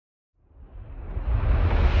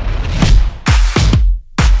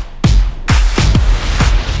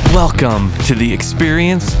Welcome to the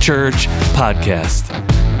Experience Church podcast.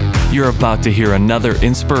 You're about to hear another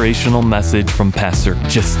inspirational message from Pastor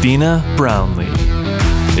Justeina Brownlee.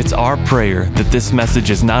 It's our prayer that this message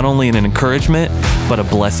is not only an encouragement, but a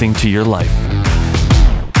blessing to your life.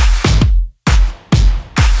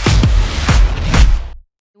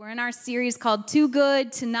 We're in our series called Too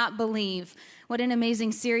Good to Not Believe. What an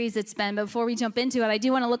amazing series it's been. But before we jump into it, I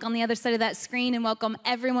do want to look on the other side of that screen and welcome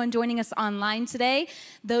everyone joining us online today.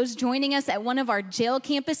 Those joining us at one of our jail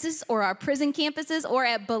campuses or our prison campuses or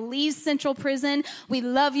at Belize Central Prison. We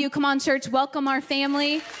love you. Come on, church. Welcome our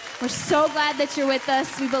family. We're so glad that you're with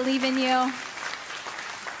us. We believe in you.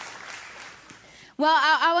 Well,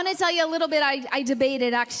 I want to tell you a little bit. I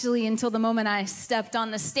debated actually until the moment I stepped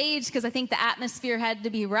on the stage because I think the atmosphere had to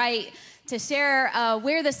be right to share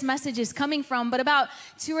where this message is coming from. But about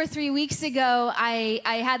 2 or 3 weeks ago, I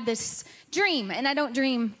had this dream, and I don't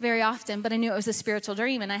dream very often, but I knew it was a spiritual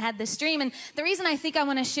dream, and I had this dream. And the reason I think I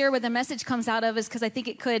want to share where the message comes out of is because I think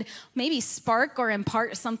it could maybe spark or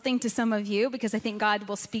impart something to some of you, because I think God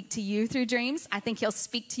will speak to you through dreams. I think he'll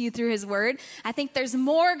speak to you through his word. I think there's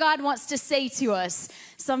more God wants to say to us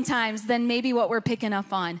sometimes than maybe what we're picking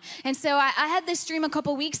up on. And so I had this dream a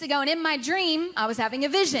couple weeks ago, and in my dream, I was having a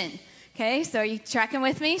vision. Okay, so are you tracking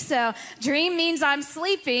with me? So dream means I'm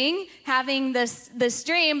sleeping, having this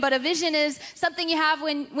dream, but a vision is something you have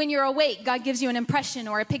when you're awake. God gives you an impression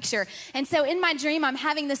or a picture. And so in my dream, I'm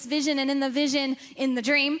having this vision, and in the vision, in the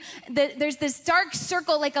dream, there's this dark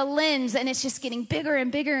circle like a lens, and it's just getting bigger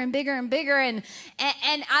and bigger and bigger and bigger. And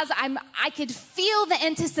as I could feel the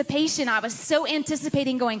anticipation. I was so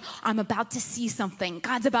anticipating going, I'm about to see something.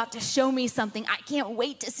 God's about to show me something. I can't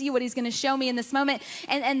wait to see what he's going to show me in this moment.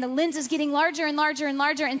 And the lens is getting larger and larger and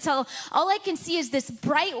larger until all I can see is this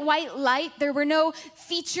bright white light. There were no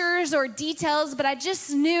features or details, but I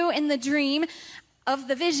just knew in the dream of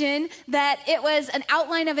the vision that it was an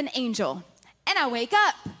outline of an angel. And I wake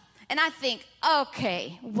up and I think,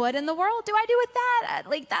 okay, what in the world do I do with that?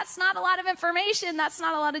 Like, that's not a lot of information. That's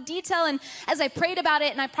not a lot of detail. And as I prayed about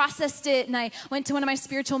it and I processed it and I went to one of my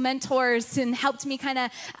spiritual mentors and helped me kind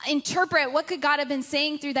of interpret what could God have been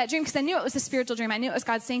saying through that dream, because I knew it was a spiritual dream. I knew it was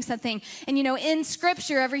God saying something. And you know, in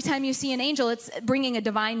scripture, every time you see an angel, it's bringing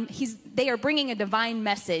they are bringing a divine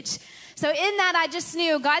message. So in that, I just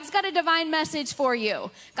knew God's got a divine message for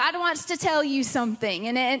you. God wants to tell you something,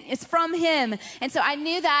 and it's from him. And so I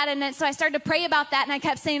knew that, and then, so I started to pray about that, and I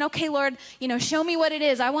kept saying, okay, Lord, show me what it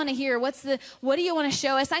is. I want to hear. What do you want to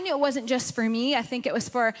show us? I knew it wasn't just for me. I think it was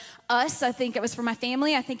for us. I think it was for my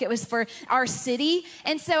family. I think it was for our city.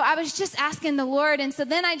 And so I was just asking the Lord. And so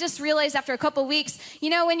then I just realized after a couple weeks,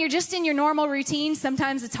 when you're just in your normal routine,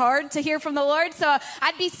 sometimes it's hard to hear from the Lord. So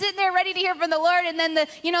I'd be sitting there ready to hear from the Lord, and then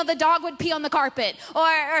the dog would pee on the carpet,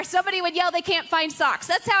 or somebody would yell they can't find socks.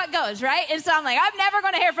 That's how it goes, right? And so I'm like, I'm never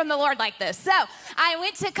going to hear from the Lord like this. So I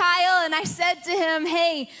went to Kyle and I said to him,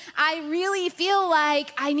 hey, I really feel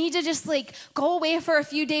like I need to just go away for a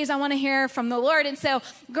few days. I want to hear from the Lord. And so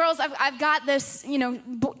girls, I've got this,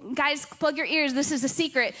 guys, plug your ears. This is a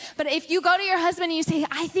secret. But if you go to your husband and you say,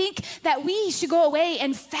 I think that we should go away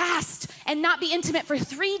and fast and not be intimate for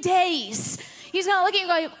 3 days, he's going to look at you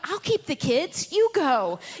and go, I'll keep the kids. You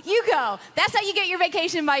go. That's how you get your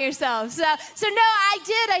vacation by yourself. So no, I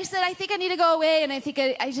did. I said, I think I need to go away, and I think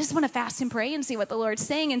I just want to fast and pray and see what the Lord's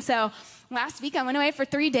saying. And so last week I went away for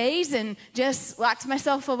 3 days and just locked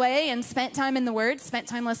myself away and spent time in the Word, spent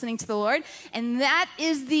time listening to the Lord. And that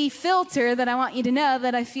is the filter that I want you to know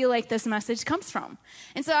that I feel like this message comes from.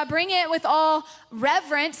 And so I bring it with all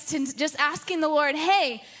reverence to just asking the Lord,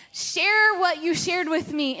 hey, share what you shared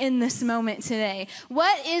with me in this moment today.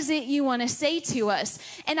 What is it you want to say to us?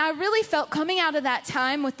 And I really felt coming out of that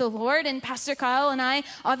time with the Lord, and Pastor Kyle and I,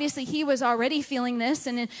 obviously he was already feeling this,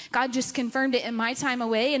 and God just confirmed it in my time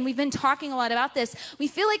away, and we've been talking a lot about this. We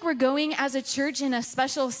feel like we're going as a church in a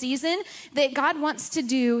special season that God wants to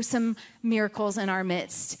do some miracles in our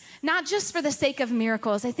midst. Not just for the sake of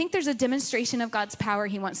miracles. I think there's a demonstration of God's power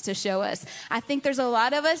he wants to show us. I think there's a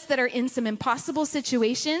lot of us that are in some impossible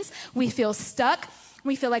situations. We feel stuck.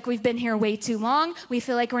 We feel like we've been here way too long. We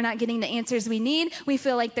feel like we're not getting the answers we need. We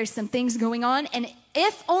feel like there's some things going on. And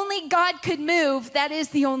if only God could move, that is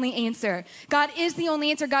the only answer. God is the only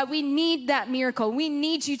answer. God, we need that miracle. We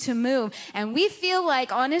need you to move. And we feel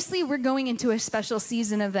like, honestly, we're going into a special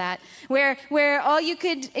season of that, where all you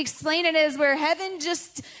could explain it is where heaven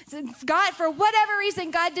just, God, for whatever reason,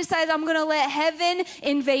 God decides, I'm going to let heaven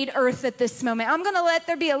invade earth at this moment. I'm going to let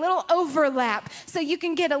there be a little overlap so you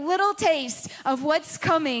can get a little taste of what's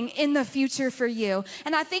coming in the future for you.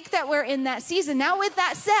 And I think that we're in that season. Now, with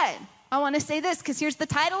that said, I want to say this because here's the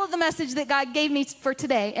title of the message that God gave me for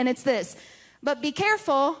today, and it's this. But be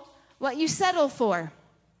careful what you settle for.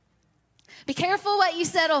 Be careful what you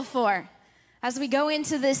settle for as we go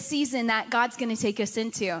into this season that God's going to take us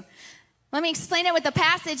into. Let me explain it with a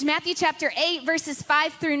passage, Matthew chapter 8, verses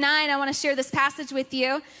 5 through 9. I want to share this passage with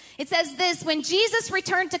you. It says this, when Jesus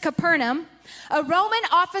returned to Capernaum, a Roman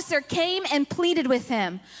officer came and pleaded with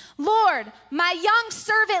him, Lord, my young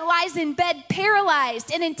servant lies in bed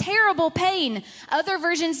paralyzed and in terrible pain. Other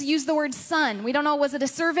versions use the word son. We don't know, was it a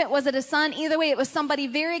servant, was it a son? Either way, it was somebody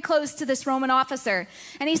very close to this Roman officer.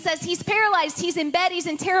 And he says, he's paralyzed, he's in bed, he's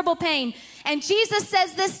in terrible pain. And Jesus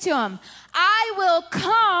says this to him, I will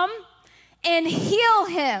come and heal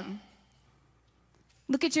him.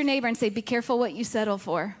 Look at your neighbor and say, be careful what you settle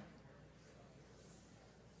for.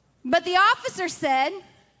 But the officer said,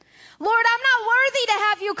 Lord, I'm not worthy to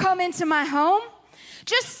have you come into my home.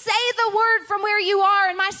 Just say the word from where you are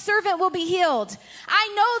and my servant will be healed.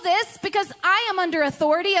 I know this because I am under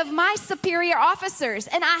authority of my superior officers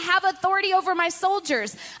and I have authority over my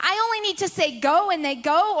soldiers. I only need to say go and they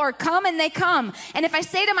go, or come and they come. And if I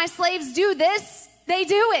say to my slaves, do this, they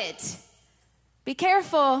do it. Be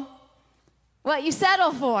careful what you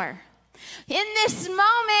settle for. In this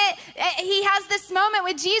moment, he has this moment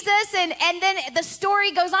with Jesus, and then the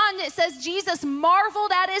story goes on. It says Jesus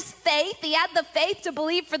marveled at his faith. He had the faith to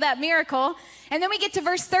believe for that miracle. And then we get to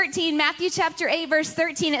verse 13, Matthew chapter 8, verse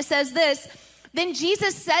 13. It says this, then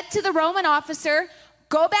Jesus said to the Roman officer,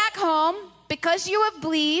 go back home because you have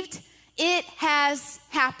believed. It has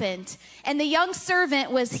happened. And the young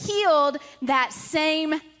servant was healed that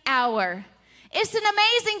same hour. It's an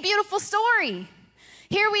amazing, beautiful story.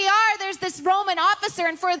 Here we are, there's this Roman officer,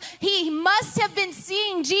 and he must have been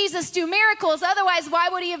seeing Jesus do miracles. Otherwise, why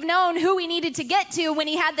would he have known who he needed to get to when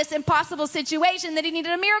he had this impossible situation that he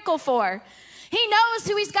needed a miracle for? He knows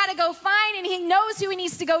who he's got to go find, and he knows who he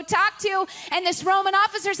needs to go talk to. And this Roman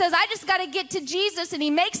officer says, I just got to get to Jesus. And he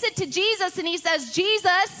makes it to Jesus, and he says,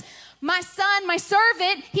 Jesus, my son, my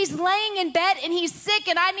servant, he's laying in bed and he's sick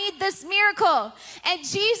and I need this miracle. And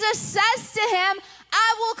Jesus says to him,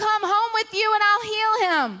 I will come home with you and I'll heal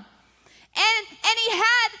him. And he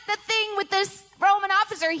had the thing with this Roman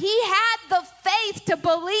officer. He had the faith to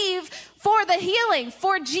believe for the healing,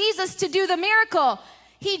 for Jesus to do the miracle.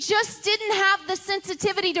 He just didn't have the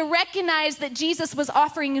sensitivity to recognize that Jesus was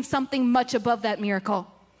offering him something much above that miracle.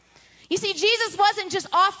 You see, Jesus wasn't just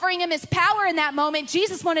offering him his power in that moment.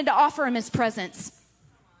 Jesus wanted to offer him his presence.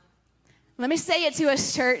 Let me say it to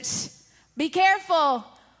us, church. Be careful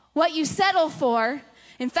what you settle for.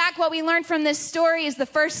 In fact, what we learned from this story is the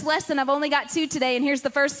first lesson. I've only got 2 today, and here's the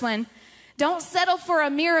first one. Don't settle for a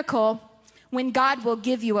miracle when God will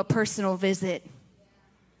give you a personal visit.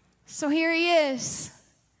 So here he is.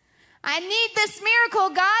 I need this miracle,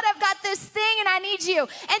 God. I've got this thing and I need you.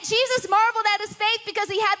 And Jesus marveled at his faith because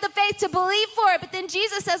he had the faith to believe for it. But then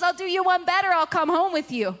Jesus says, I'll do you one better. I'll come home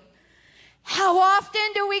with you. How often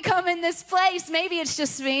do we come in this place? Maybe it's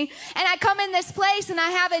just me. And I come in this place and I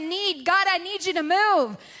have a need. God, I need you to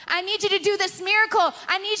move. I need you to do this miracle.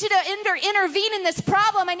 I need you to intervene in this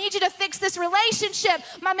problem. I need you to fix this relationship.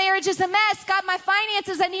 My marriage is a mess. God, my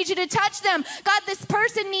finances, I need you to touch them. God, this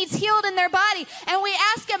person needs healed in their body. And we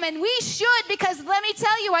ask him, and we should, because let me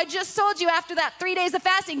tell you, I just told you after that 3 days of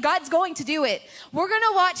fasting, God's going to do it. We're going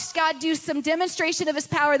to watch God do some demonstration of his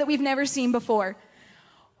power that we've never seen before.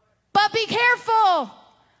 But be careful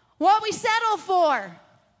what we settle for.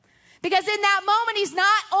 Because in that moment, he's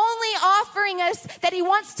not only offering us that he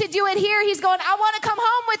wants to do it here. He's going, I want to come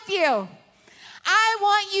home with you. I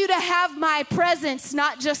want you to have my presence,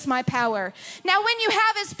 not just my power. Now, when you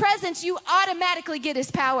have his presence, you automatically get his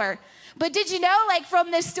power. But did you know, like from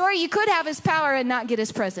this story, you could have his power and not get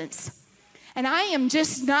his presence. And I am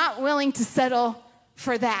just not willing to settle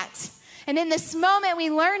for that. And in this moment,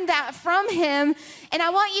 we learned that from him. And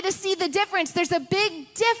I want you to see the difference. There's a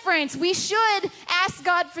big difference. We should ask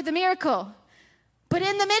God for the miracle. But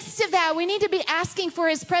in the midst of that, we need to be asking for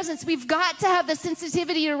his presence. We've got to have the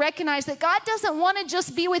sensitivity to recognize that God doesn't want to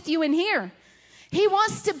just be with you in here. He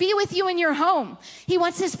wants to be with you in your home. He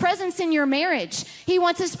wants his presence in your marriage. He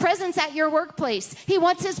wants his presence at your workplace. He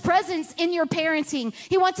wants his presence in your parenting.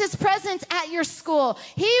 He wants his presence at your school.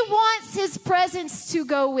 He wants his presence to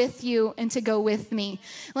go with you and to go with me.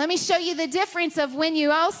 Let me show you the difference of when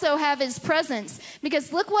you also have his presence.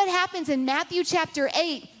 Because look what happens in Matthew chapter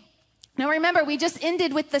 8. Now remember, we just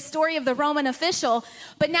ended with the story of the Roman official,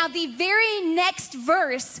 but now the very next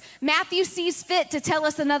verse, Matthew sees fit to tell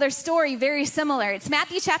us another story very similar. It's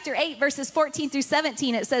Matthew chapter 8, verses 14 through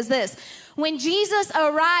 17. It says this, when Jesus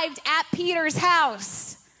arrived at Peter's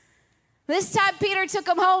house, This time Peter took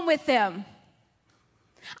him home with him.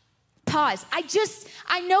 Pause.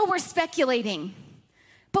 I know we're speculating,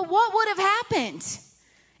 but what would have happened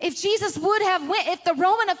if Jesus would have if the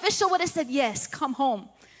Roman official would have said, yes, come home,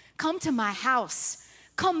 come to my house,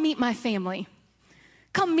 come meet my family,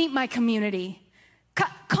 come meet my community.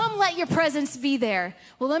 Come let your presence be there.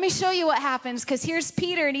 Well, let me show you what happens, because here's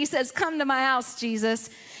Peter, and he says, come to my house, Jesus.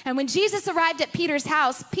 And when Jesus arrived at Peter's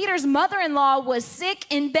house, Peter's mother-in-law was sick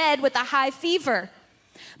in bed with a high fever.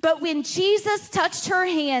 But when Jesus touched her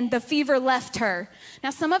hand, the fever left her.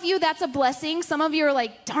 Now, some of you, that's a blessing. Some of you are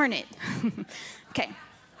like, darn it. Okay.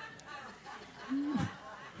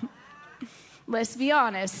 Let's be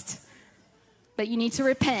honest. But you need to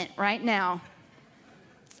repent right now.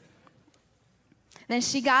 Then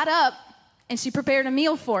she got up and she prepared a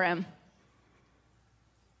meal for him.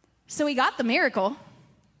 So he got the miracle.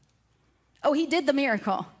 Oh, he did the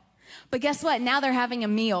miracle. But guess what? Now they're having a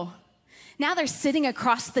meal. Now they're sitting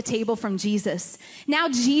across the table from Jesus. Now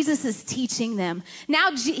Jesus is teaching them. Now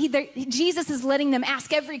Jesus is letting them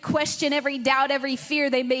ask every question, every doubt, every fear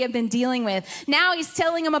they may have been dealing with. Now he's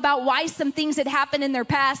telling them about why some things had happened in their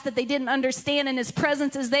past that they didn't understand, and his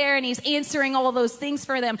presence is there, and he's answering all those things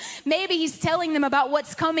for them. Maybe he's telling them about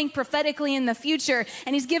what's coming prophetically in the future,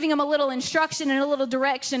 and he's giving them a little instruction and a little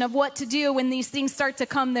direction of what to do when these things start to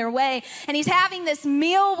come their way. And he's having this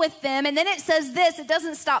meal with them, and then it says this, it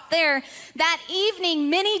doesn't stop there. That evening,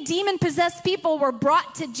 many demon-possessed people were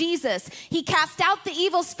brought to Jesus. He cast out the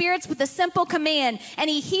evil spirits with a simple command, and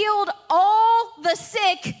he healed all the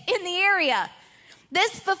sick in the area.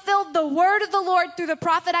 This fulfilled the word of the Lord through the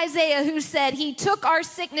prophet Isaiah, who said, he took our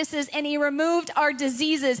sicknesses and he removed our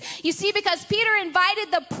diseases. You see, because Peter invited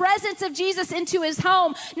the presence of Jesus into his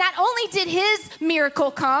home, not only did his miracle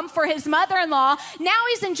come for his mother-in-law, now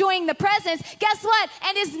he's enjoying the presence. Guess what?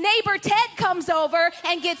 And his neighbor Ted comes over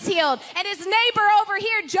and gets healed. And his neighbor over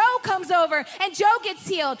here, Joe, comes over and Joe gets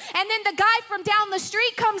healed. And then the guy from down the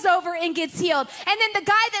street comes over and gets healed. And then the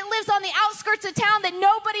guy that lives on the outskirts of town that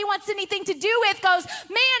nobody wants anything to do with goes,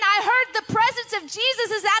 man, I heard the presence of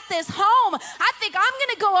Jesus is at this home. I think I'm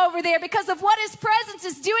going to go over there because of what his presence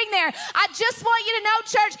is doing there. I just want you to know,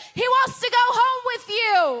 church, he wants to go home with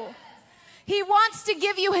you. He wants to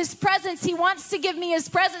give you his presence. He wants to give me his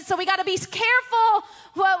presence. So we got to be careful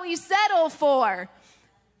what we settle for.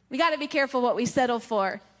 We got to be careful what we settle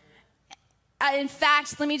for. In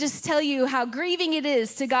fact, let me just tell you how grieving it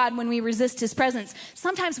is to God when we resist his presence.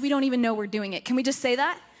 Sometimes we don't even know we're doing it. Can we just say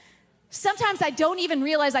that? Sometimes I don't even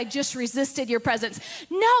realize I just resisted your presence.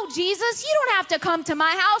 No, Jesus, you don't have to come to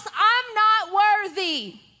my house. I'm not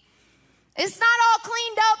worthy. It's not all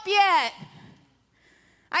cleaned up yet.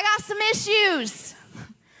 I got some issues,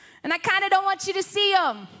 and I kind of don't want you to see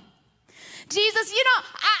them. Jesus, you know,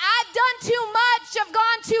 I've done too much. I've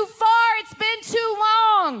gone too far. It's been too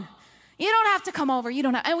long. You don't have to come over. You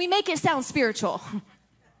don't have, and we make it sound spiritual.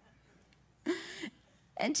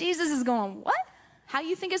 And Jesus is going, what? How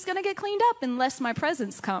you think it's going to get cleaned up unless my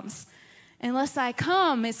presence comes? Unless I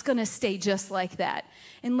come, it's going to stay just like that.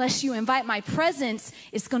 Unless you invite my presence,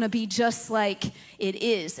 it's going to be just like it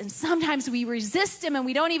is. And sometimes we resist him and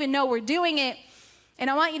we don't even know we're doing it. And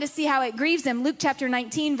I want you to see how it grieves him. Luke chapter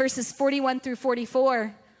 19, verses 41 through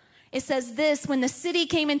 44. It says this, when the city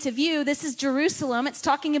came into view, this is Jerusalem. It's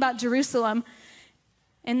talking about Jerusalem.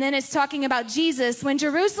 And then it's talking about Jesus. When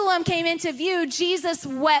Jerusalem came into view, Jesus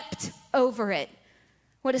wept over it.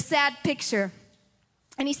 What a sad picture.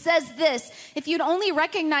 And he says this, if you'd only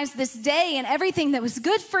recognize this day and everything that was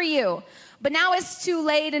good for you, but now it's too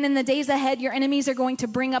late, and in the days ahead, your enemies are going to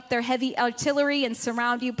bring up their heavy artillery and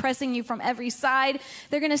surround you, pressing you from every side.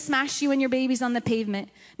 They're going to smash you and your babies on the pavement.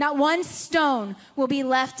 Not one stone will be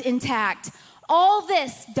left intact. All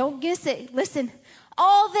this, don't miss it, listen,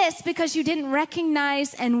 all this because you didn't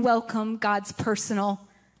recognize and welcome God's personal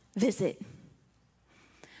visit.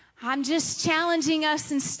 I'm just challenging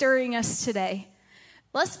us and stirring us today.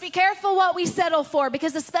 Let's be careful what we settle for,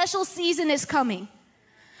 because a special season is coming.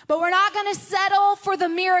 But we're not going to settle for the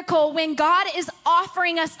miracle when God is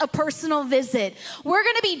offering us a personal visit. We're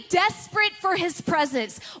going to be desperate for his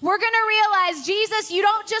presence. We're going to realize, Jesus, you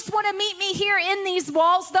don't just want to meet me here in these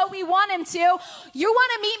walls, though we want him to. You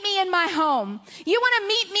want to meet me in my home. You want to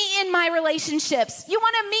meet me in my relationships. You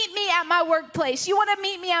want to meet me at my workplace. You want to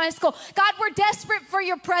meet me at my school. God, we're desperate for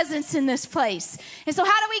your presence in this place. And so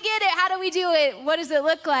how do we get it? How do we do it? What does it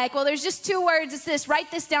look like? Well, there's just two words. It's this.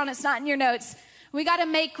 Write this down. It's not in your notes. We got to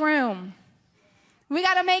make room. We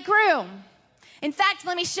got to make room. In fact,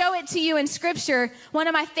 let me show it to you in scripture. One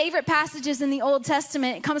of my favorite passages in the Old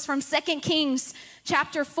Testament, it comes from 2 Kings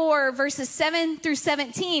chapter 4, verses 7 through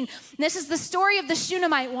 17. And this is the story of the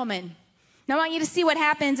Shunammite woman. Now I want you to see what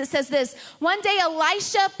happens. It says this: one day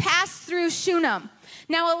Elisha passed through Shunem.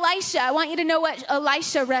 Now Elisha, I want you to know what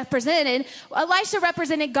Elisha represented. Elisha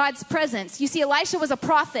represented God's presence. You see, Elisha was a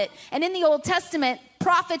prophet. And in the Old Testament,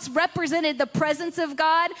 prophets represented the presence of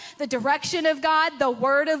God, the direction of God, the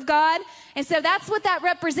word of God. And so that's what that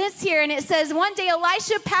represents here. And it says, one day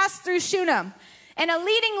Elisha passed through Shunem, and a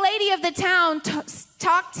leading lady of the town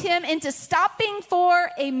talked him into stopping for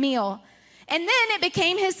a meal. And then it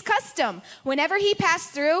became his custom. Whenever he passed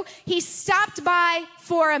through, he stopped by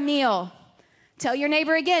for a meal. Tell your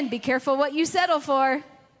neighbor again, be careful what you settle for.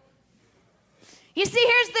 You see,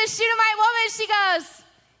 here's this Shunammite woman. She goes,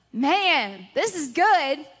 man, this is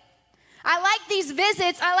good. I like these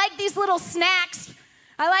visits. I like these little snacks.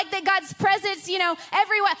 I like that God's presence,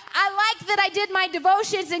 everywhere. I like that I did my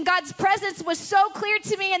devotions and God's presence was so clear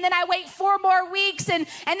to me, and then I wait 4 more weeks and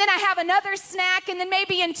then I have another snack, and then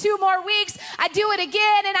maybe in 2 more weeks I do it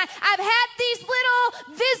again, and I've had these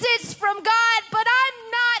little visits from God, but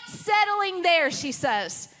I'm not settling there, she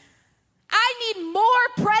says. I need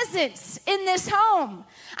more presence in this home.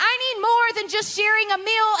 I need more than just sharing a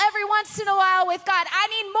meal every once in a while with God. I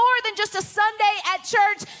need more than just a Sunday at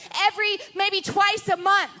church maybe twice a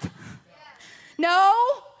month. No,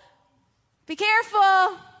 be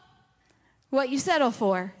careful what you settle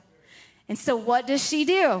for. And so what does she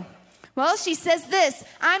do? Well, she says this: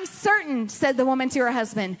 I'm certain, said the woman to her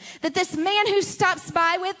husband, that this man who stops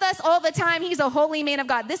by with us all the time, he's a holy man of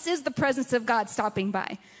God. This is the presence of God stopping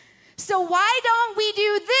by. So why don't we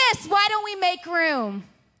do this? Why don't we make room?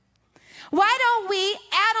 Why don't we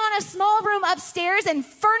add on a small room upstairs and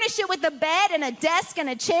furnish it with a bed and a desk and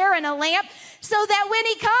a chair and a lamp so that when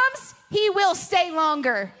he comes, he will stay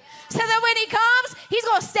longer. So that when he comes, he's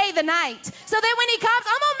going to stay the night. So that when he comes,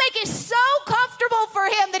 I'm going to make it so comfortable for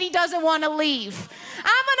him that he doesn't want to leave.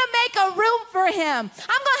 I'm going to make a room for him.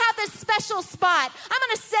 I'm going to have this special spot. I'm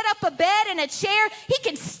going to set up a bed and a chair. He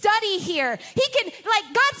can study here.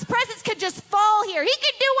 God's presence could just fall here. He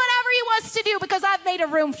can do whatever he wants to do because I've made a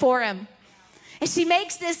room for him. And she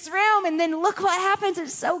makes this room, and then look what happens.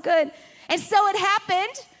 It's so good. And so it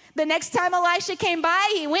happened. The next time Elisha came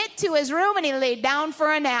by, he went to his room and he laid down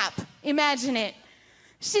for a nap. Imagine it.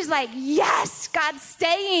 She's like, yes, God's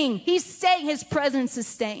staying. He's staying. His presence is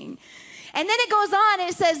staying. And then it goes on, and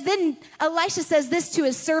it says, then Elisha says this to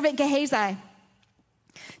his servant Gehazi: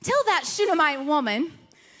 tell that Shunammite woman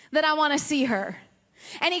that I want to see her.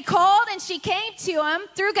 And he called, and she came to him.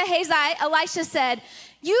 Through Gehazi, Elisha said,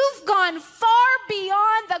 you've gone far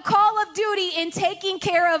beyond the call of duty in taking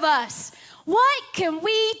care of us. What can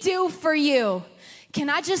we do for you? Can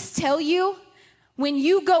I just tell you, when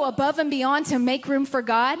you go above and beyond to make room for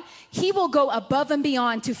God, he will go above and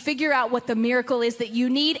beyond to figure out what the miracle is that you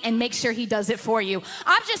need and make sure he does it for you.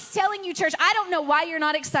 I'm just telling you, church, I don't know why you're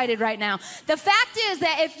not excited right now. The fact is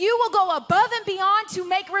that if you will go above and beyond to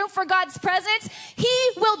make room for God's presence, he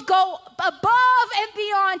will go above and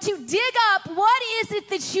beyond to dig up what is it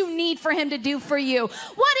that you need for him to do for you.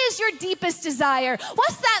 What is your deepest desire?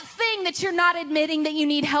 What's that thing that you're not admitting that you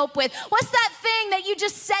need help with? What's that thing that you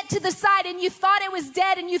just set to the side and you thought it was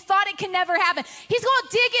dead and you thought it can never happen? He's going to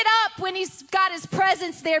dig it up when he's got his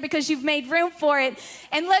presence there because you've made room for it.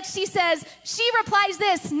 And look, she replies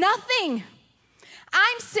this: nothing.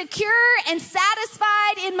 I'm secure and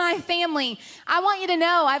satisfied in my family. I want you to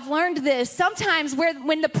know, I've learned this. Sometimes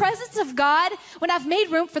when the presence of God, when I've made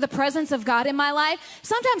room for the presence of God in my life,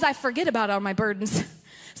 sometimes I forget about all my burdens.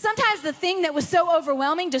 Sometimes the thing that was so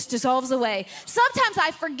overwhelming just dissolves away. Sometimes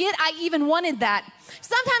I forget I even wanted that.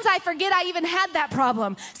 Sometimes I forget I even had that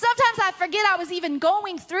problem. Sometimes I forget I was even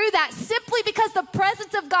going through that, simply because the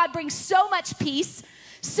presence of God brings so much peace,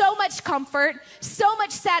 so much comfort, so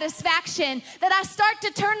much satisfaction, that I start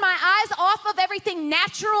to turn my eyes off of everything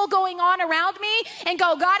natural going on around me and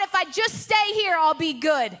go, God, if I just stay here, I'll be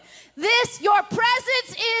good. Your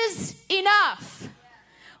presence is enough.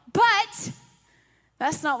 But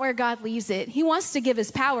that's not where God leaves it. He wants to give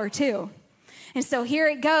his power too. And so here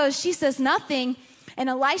it goes. She says nothing, and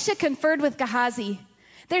Elisha conferred with Gehazi.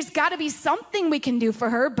 There's got to be something we can do for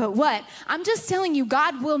her, but what? I'm just telling you,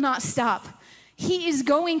 God will not stop. He is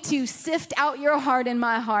going to sift out your heart and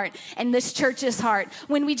my heart and this church's heart.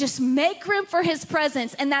 When we just make room for his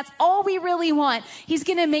presence, and that's all we really want, he's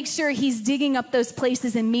going to make sure he's digging up those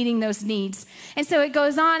places and meeting those needs. And so it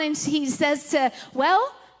goes on, and he says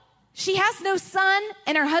she has no son,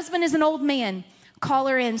 and her husband is an old man. Call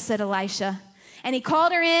her in, said Elisha. And he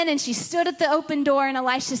called her in, and she stood at the open door, and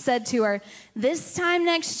Elisha said to her, this time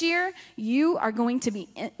next year, you are going to be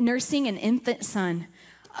nursing an infant son.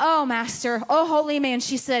 Oh, Master, oh, holy man.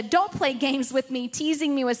 She said, don't play games with me,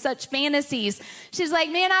 teasing me with such fantasies. She's like,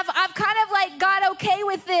 man, I've kind of like got okay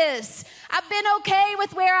with this. I've been okay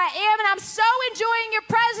with where I am, and I'm so enjoying your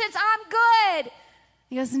presence. I'm good.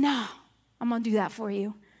 He goes, no, I'm going to do that for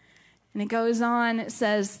you. And it goes on, it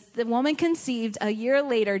says, the woman conceived a year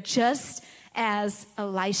later, just as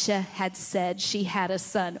Elisha had said. She had a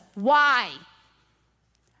son. Why?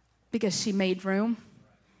 Because she made room.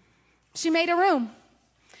 She made a room.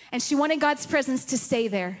 And she wanted God's presence to stay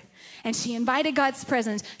there. And she invited God's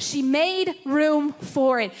presence. She made room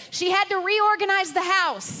for it. She had to reorganize the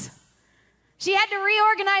house. She had to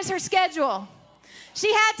reorganize her schedule.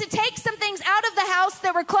 She had to take some things out of the house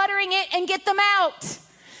that were cluttering it and get them out.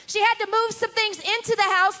 She had to move some things into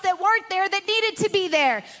the house that weren't there that needed to be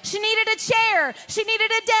there. She needed a chair. She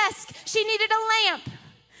needed a desk. She needed a lamp.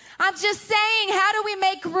 I'm just saying, how do we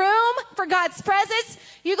make room for God's presence?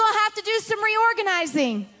 You're going to have to do some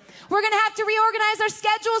reorganizing. We're going to have to reorganize our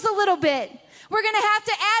schedules a little bit. We're going to have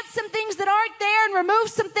to add some things that aren't there and remove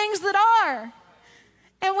some things that are.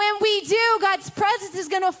 And when we do, God's presence is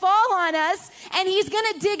going to fall on us, and he's going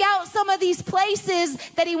to dig out some of these places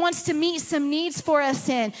that he wants to meet some needs for us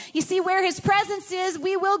in. You see, where his presence is,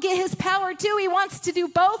 we will get his power too. He wants to do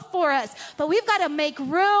both for us. But we've got to make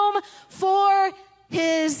room for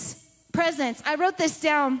his presence. I wrote this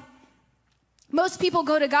down. Most people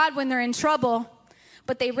go to God when they're in trouble,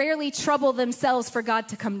 but they rarely trouble themselves for God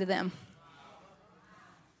to come to them.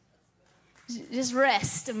 Just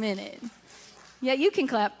rest a minute. Yeah, you can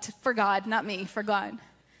clap for God, not me, for God.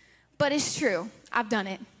 But it's true. I've done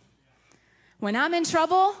it. When I'm in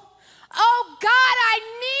trouble, oh, God, I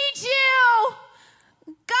need you.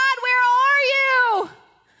 God, where are you?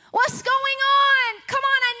 What's going on? Come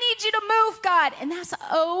on, I need you to move, God. And that's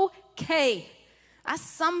okay. That's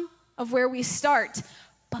some of where we start.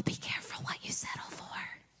 But be careful what you settle for.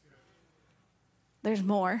 There's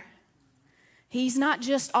more. He's not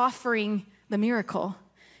just offering the miracle.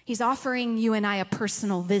 He's offering you and I a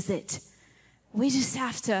personal visit. We just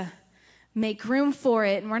have to make room for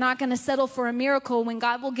it, and we're not going to settle for a miracle when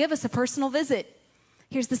God will give us a personal visit.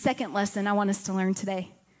 Here's the second lesson I want us to learn today.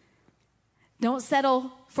 Don't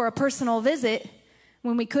settle for a personal visit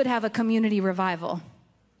when we could have a community revival.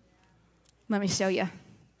 Let me show you.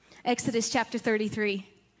 Exodus chapter 33.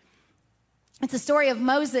 It's a story of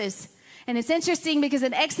Moses. And it's interesting because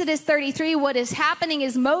in Exodus 33, what is happening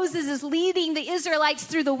is Moses is leading the Israelites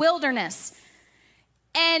through the wilderness.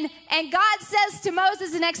 And God says to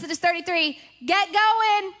Moses in Exodus 33, get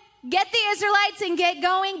going, get the Israelites and get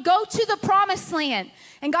going, go to the promised land.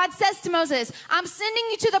 And God says to Moses, I'm sending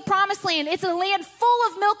you to the promised land. It's a land full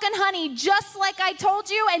of milk and honey, just like I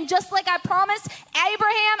told you and just like I promised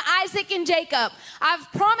Abraham, Isaac, and Jacob.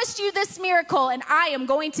 I've promised you this miracle, and I am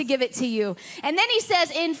going to give it to you. And then he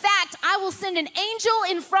says, in fact, I will send an angel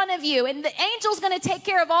in front of you, and the angel's going to take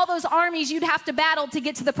care of all those armies you'd have to battle to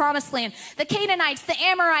get to the promised land. The Canaanites, the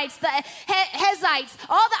Amorites, the Hezites,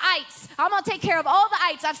 all the ites. I'm going to take care of all the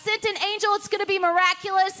ites. I've sent an angel. It's going to be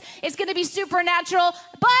miraculous. It's going to be supernatural.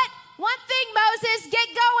 But one thing, Moses, get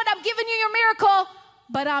going. I'm giving you your miracle,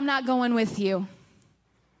 but I'm not going with you.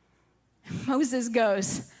 Moses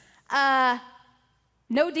goes, no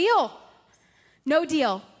deal. No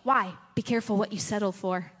deal. Why? Be careful what you settle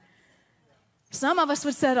for. Some of us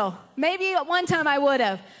would settle. Maybe at one time I would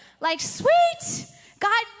have. Like, sweet,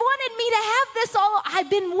 God wanted me to have this all. I've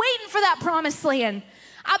been waiting for that promised land.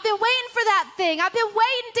 I've been waiting for that thing. I've been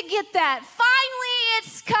waiting to get that. Finally,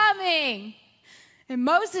 it's coming. And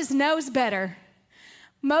Moses knows better.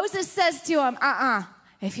 Moses says to him,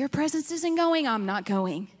 if your presence isn't going, I'm not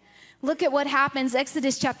going. Look at what happens.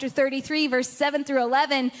 Exodus chapter 33, verse 7 through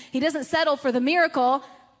 11. He doesn't settle for the miracle.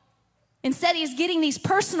 Instead, he's getting these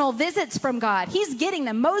personal visits from God. He's getting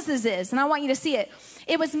them. Moses is, and I want you to see it.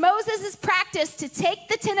 It was Moses' practice to take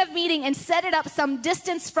the tent of meeting and set it up some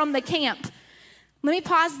distance from the camp. Let me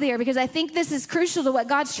pause there because I think this is crucial to what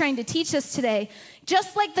God's trying to teach us today.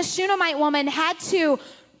 Just like the Shunammite woman had to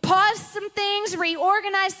pause some things,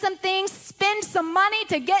 reorganize some things, spend some money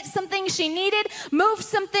to get some things she needed, move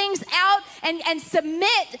some things out, and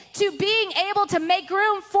submit to being able to make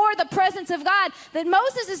room for the presence of God, that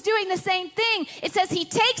Moses is doing the same thing. It says he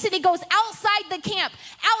takes it, he goes outside the camp,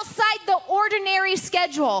 outside the ordinary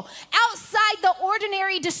schedule, outside the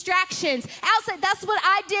ordinary distractions, outside. That's what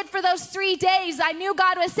I did for those 3 days. I knew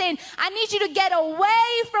God was saying, I need you to get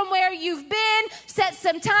away from where you've been, set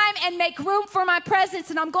some time, and make room for my presence.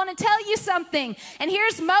 And I'm going to tell you something. And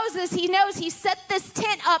here's Moses. He knows he set this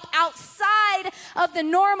tent up outside of the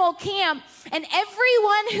normal camp. And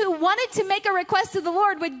everyone who wanted to make a request to the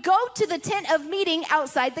Lord would go to the tent of meeting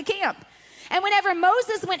outside the camp. And whenever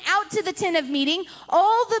Moses went out to the tent of meeting,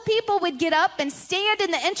 all the people would get up and stand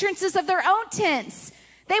in the entrances of their own tents.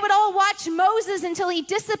 They would all watch Moses until he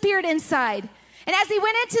disappeared inside. And as he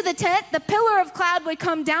went into the tent, the pillar of cloud would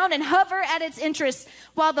come down and hover at its entrance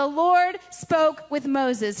while the Lord spoke with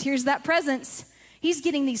Moses. Here's that presence. He's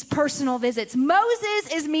getting these personal visits.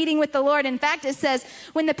 Moses is meeting with the Lord. In fact, it says,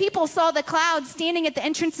 when the people saw the cloud standing at the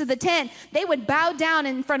entrance of the tent, they would bow down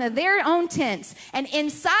in front of their own tents. And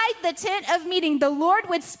inside the tent of meeting, the Lord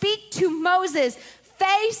would speak to Moses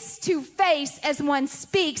face to face as one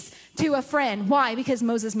speaks to a friend. Why? Because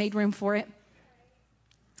Moses made room for it.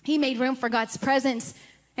 He made room for God's presence,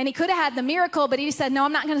 and he could have had the miracle, but he said, no,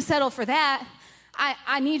 I'm not going to settle for that.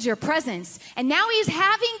 I need your presence. And now he's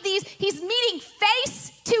meeting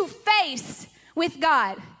face to face with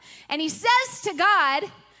God. And he says to God,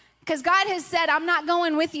 because God has said, I'm not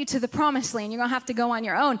going with you to the promised land. You're going to have to go on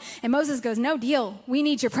your own. And Moses goes, no deal. We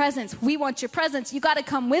need your presence. We want your presence. You got to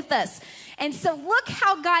come with us. And so look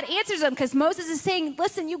how God answers him, because Moses is saying,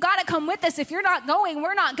 listen, you got to come with us. If you're not going,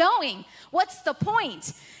 we're not going. What's the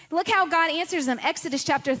point? Look how God answers them. Exodus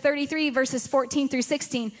chapter 33, verses 14 through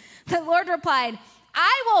 16. The Lord replied,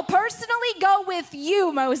 I will personally go with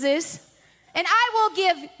you, Moses, and I will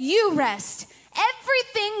give you rest.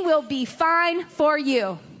 Everything will be fine for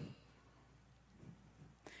you.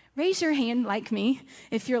 Raise your hand like me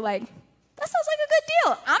if you're like, that sounds like a good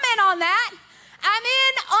deal. I'm in on that. I'm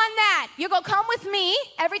in on that. You're going to come with me.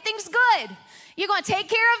 Everything's good. You're going to take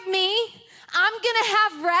care of me. I'm going to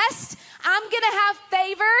have rest. I'm going to have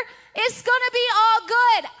favor. It's going to be all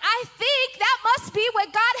good. I think that must be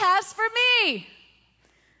what God has for me.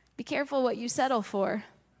 Be careful what you settle for.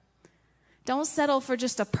 Don't settle for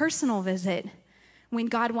just a personal visit when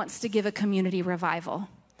God wants to give a community revival.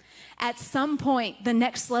 At some point, the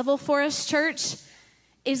next level for us, church,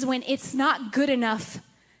 is when it's not good enough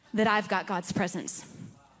that I've got God's presence.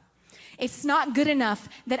 It's not good enough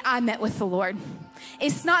that I met with the Lord.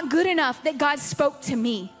 It's not good enough that God spoke to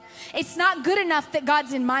me. It's not good enough that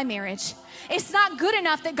God's in my marriage. It's not good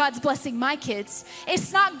enough that God's blessing my kids.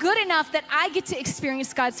 It's not good enough that I get to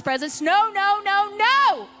experience God's presence. No, no, no,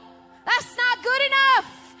 no. That's not good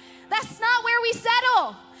enough. That's not where we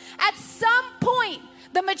settle. At some point,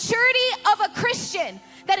 the maturity of a Christian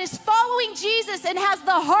that is following Jesus and has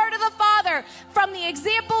the heart of the Father from the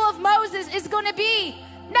example of Moses is going to be,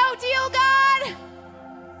 no deal, God.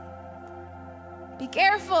 Be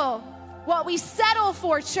careful what we settle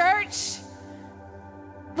for, church.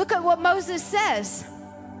 Look at what Moses says.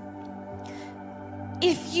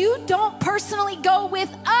 If you don't personally go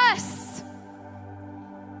with us,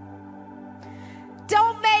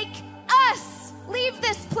 don't make us leave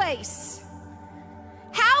this place.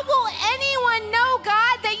 How will anyone know,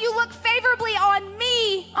 God, that you look favorably on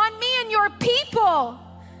me and your people,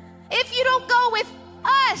 if you don't go with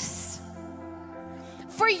us?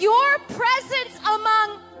 For your presence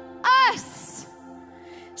among us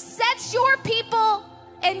sets your people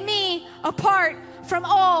and me apart from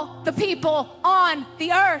all the people on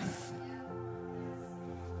the earth.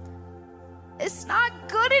 It's not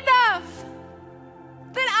good enough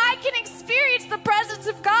that I can experience the presence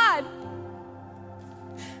of God.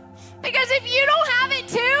 Because if you don't have it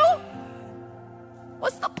too,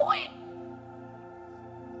 what's the point?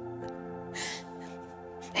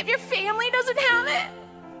 If your family doesn't have it,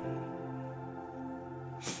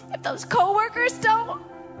 if those coworkers don't,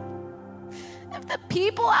 if the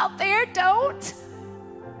people out there don't,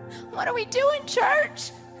 what are we doing,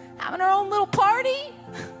 church? Having our own little party?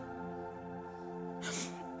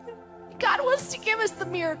 God wants to give us the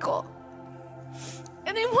miracle.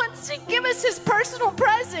 And he wants to give us his personal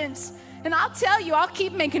presence. And I'll tell you, I'll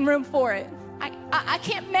keep making room for it. I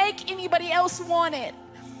can't make anybody else want it.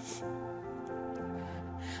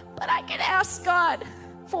 But I can ask God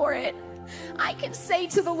for it. I can say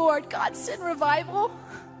to the Lord, God, send revival.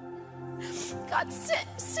 God,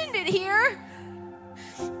 send it here.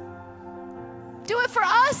 Do it for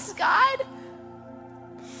us, God.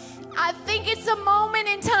 I think it's a moment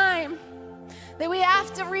in time that we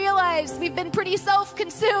have to realize we've been pretty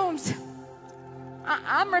self-consumed.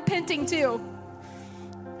 I'm repenting too.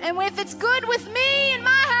 And if it's good with me and my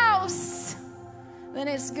house, then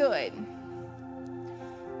it's good.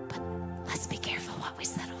 But let's be careful what we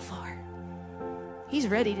settle for. He's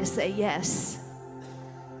ready to say yes.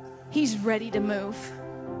 He's ready to move.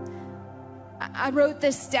 I wrote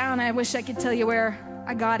this down. I wish I could tell you where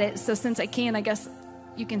I got it. So since I can, I guess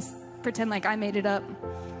you can pretend like I made it up.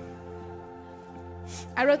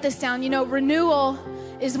 I wrote this down. You know, renewal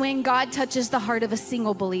is when God touches the heart of a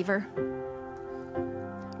single believer.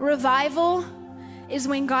 Revival is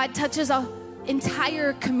when God touches a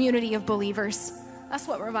entire community of believers. That's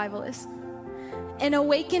what revival is. An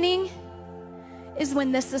awakening is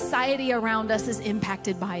when the society around us is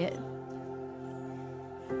impacted by it.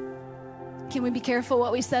 Can we be careful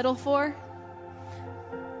what we settle for?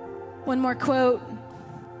 One more quote.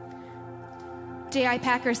 J.I.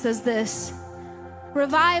 Packer says this: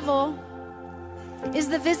 revival is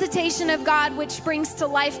the visitation of God which brings to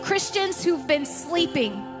life Christians who've been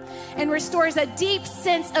sleeping and restores a deep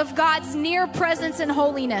sense of God's near presence and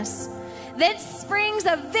holiness. Then springs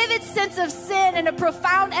a vivid sense of sin and a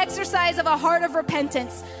profound exercise of a heart of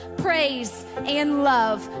repentance, praise, and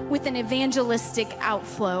love with an evangelistic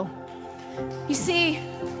outflow. You see,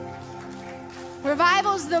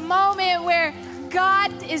 revival is the moment where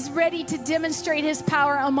God is ready to demonstrate his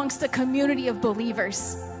power amongst a community of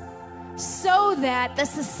believers so that the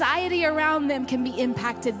society around them can be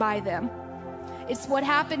impacted by them. It's what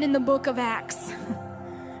happened in the book of Acts.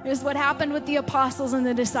 It was what happened with the apostles and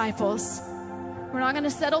the disciples. We're not going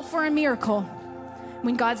to settle for a miracle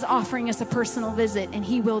when God's offering us a personal visit, and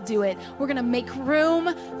he will do it. We're going to make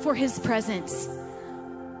room for his presence.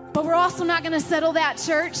 But we're also not going to settle that,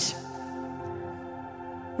 church.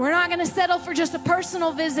 We're not going to settle for just a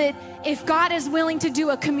personal visit if God is willing to do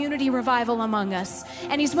a community revival among us,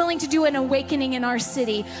 and he's willing to do an awakening in our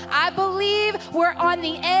city. I believe we're on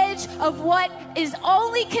the edge of what is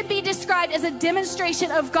only can be described as a demonstration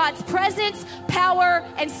of God's presence, power,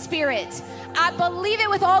 and spirit. I believe it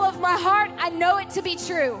with all of my heart. I know it to be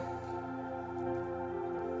true.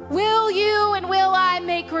 Will you and will I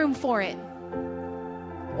make room for it?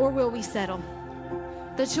 Or will we settle?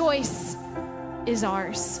 The choice is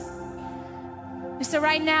ours. So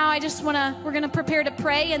right now, we're going to prepare to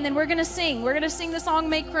pray, and then we're going to sing. We're going to sing the song,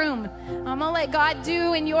 Make Room. I'm going to let God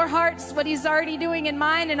do in your hearts what he's already doing in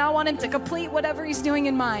mine, and I want him to complete whatever he's doing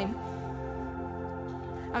in mine.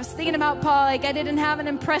 I was thinking about Paul, I didn't have an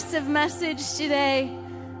impressive message today,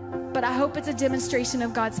 but I hope it's a demonstration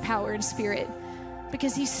of God's power and spirit,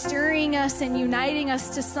 because he's stirring us and uniting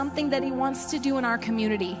us to something that he wants to do in our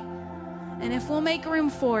community. And if we'll make room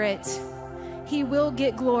for it, he will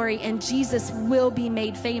get glory and Jesus will be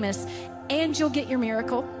made famous, and you'll get your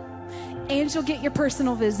miracle, and you'll get your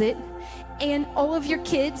personal visit, and all of your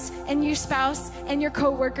kids and your spouse and your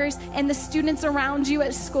coworkers and the students around you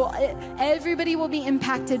at school. Everybody will be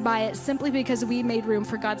impacted by it simply because we made room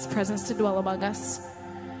for God's presence to dwell among us.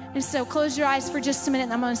 And so close your eyes for just a minute,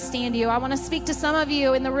 and I'm going to stand you. I want to speak to some of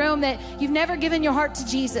you in the room that you've never given your heart to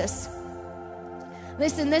Jesus.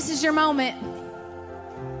 Listen, this is your moment.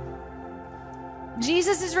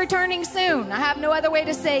 Jesus is returning soon. I have no other way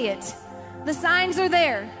to say it. The signs are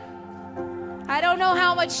there. I don't know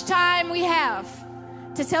how much time we have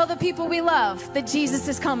to tell the people we love that Jesus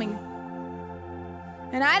is coming.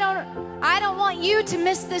 And I don't want you to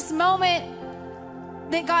miss this moment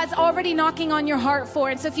that God's already knocking on your heart for.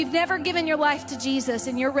 And so if you've never given your life to Jesus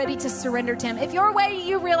and you're ready to surrender to him, if your way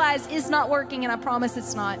you realize is not working, and I promise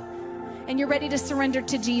it's not, and you're ready to surrender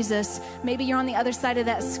to Jesus, maybe you're on the other side of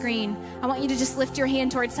that screen, I want you to just lift your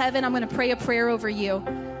hand towards heaven. I'm going to pray a prayer over you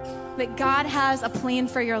that God has a plan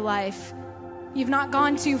for your life. You've not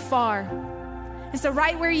gone too far. And so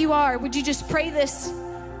right where you are, would you just pray this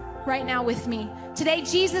right now with me? Today,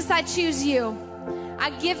 Jesus, I choose you.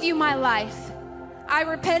 I give you my life. I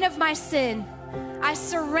repent of my sin. I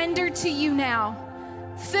surrender to you now.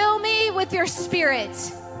 Fill me with your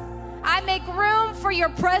spirit. I make room for your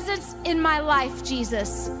presence in my life,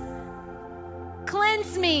 Jesus.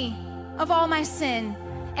 Cleanse me of all my sin.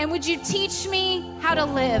 And would you teach me how to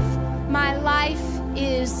live? My life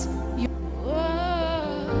is yours.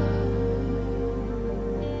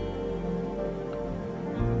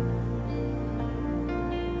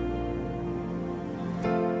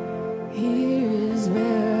 Here is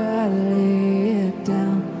where I lay it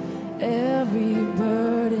down, every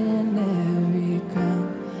burden, every crown.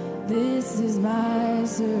 This is my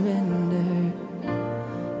surrender.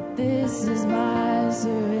 This is my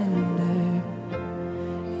surrender.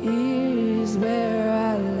 Here is where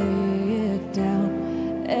I lay it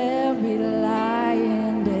down, every lie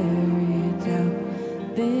and every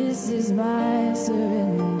doubt. This is my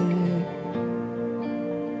surrender.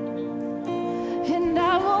 And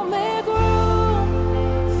I will make room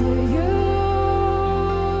for you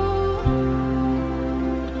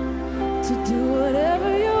to do whatever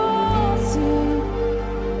you want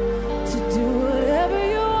to do whatever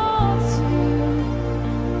you want to.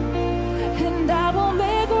 And I will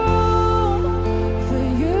make room for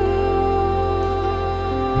you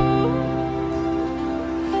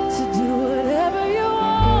to do whatever you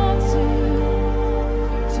want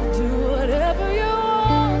to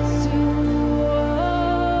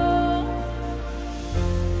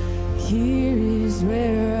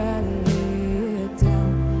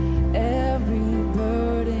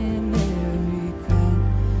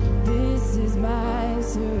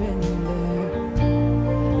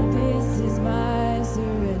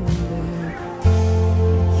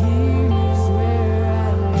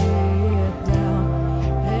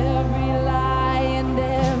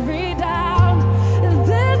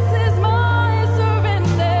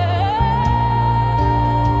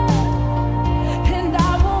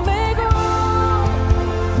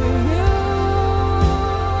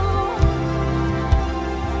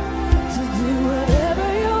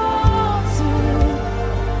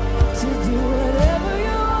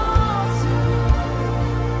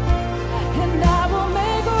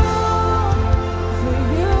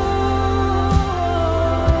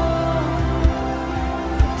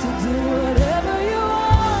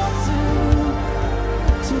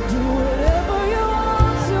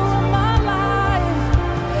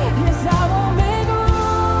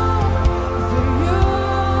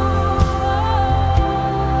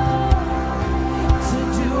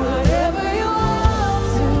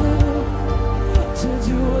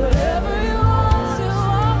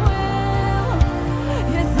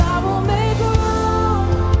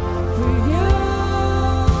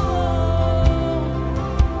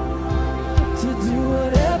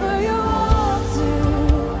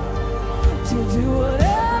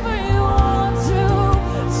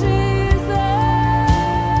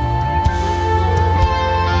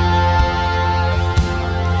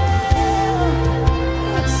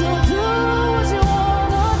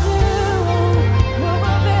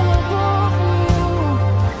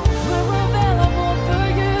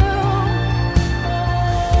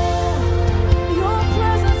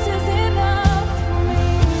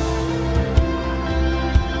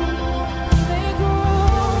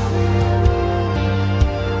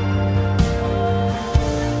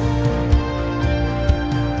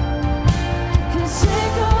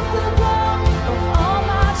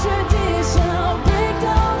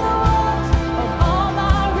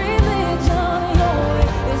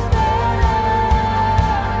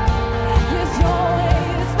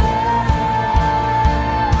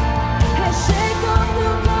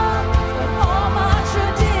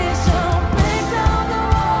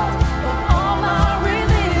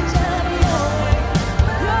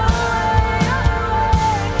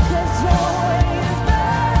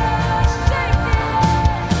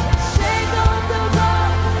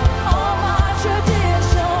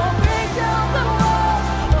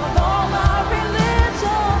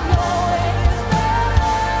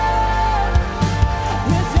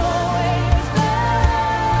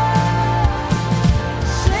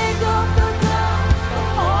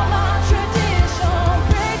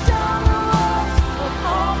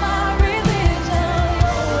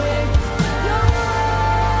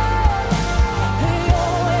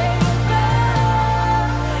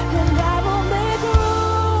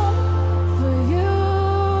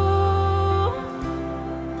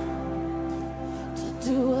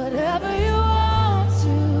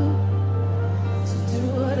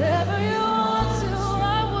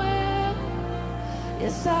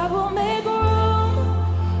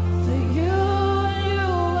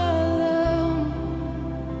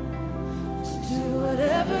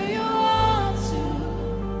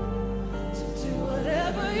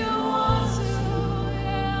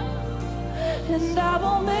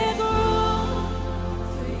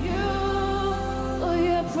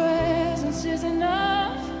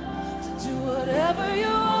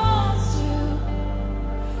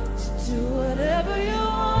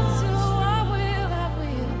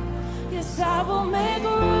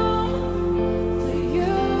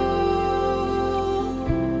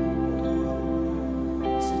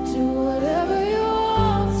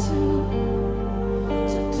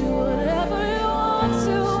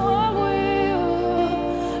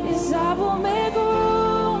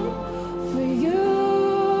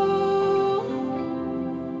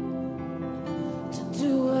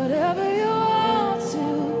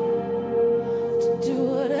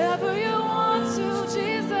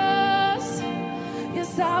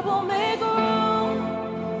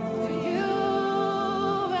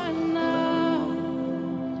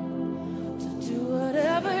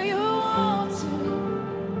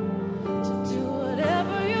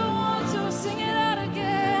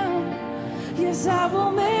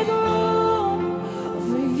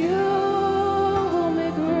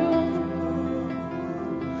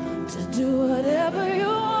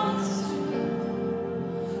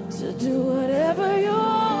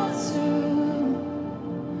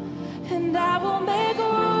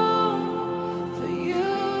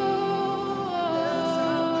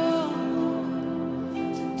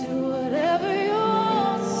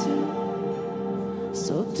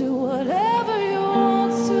So do whatever you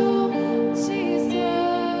want to,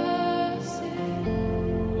 Jesus.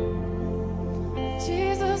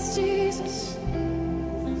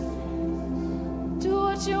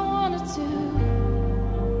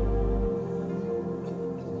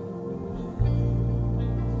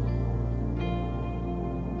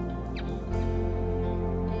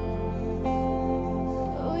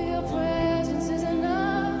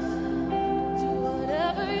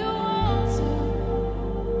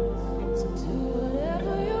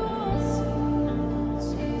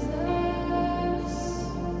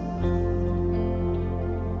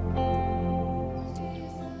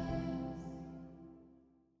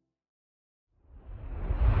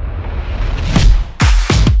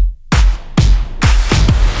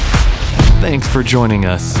 Thanks for joining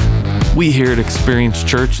us. We here at Experience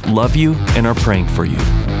Church love you and are praying for you.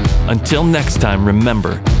 Until next time,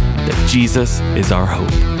 remember that Jesus is our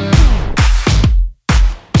hope.